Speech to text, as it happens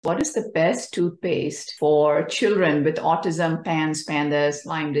What is the best toothpaste for children with autism, PANS, PANDAS,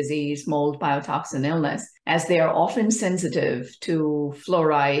 Lyme disease, mold, biotoxin illness, as they are often sensitive to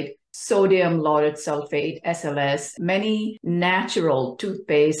fluoride, sodium lauryl sulfate, SLS, many natural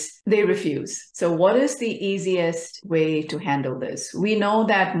toothpastes, they refuse. So what is the easiest way to handle this? We know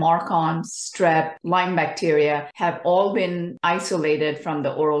that MARCon, strep, Lyme bacteria have all been isolated from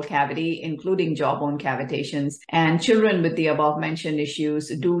the oral cavity, including jawbone cavitations. And children with the above mentioned issues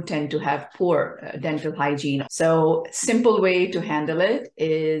do tend to have poor dental hygiene. So simple way to handle it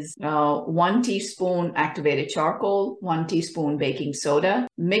is 1 teaspoon activated charcoal, 1 teaspoon baking soda,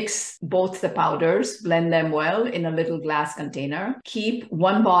 mix both the powders, blend them well in a little glass container. Keep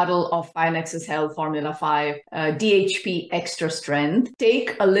 1 bottle of 5-Nexus Health Formula 5 DHP extra strength.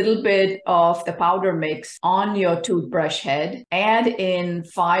 Take a little bit of the powder mix on your toothbrush head, add in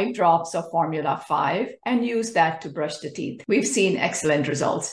 5 drops of Formula 5 and use that to brush the teeth. We've seen excellent results.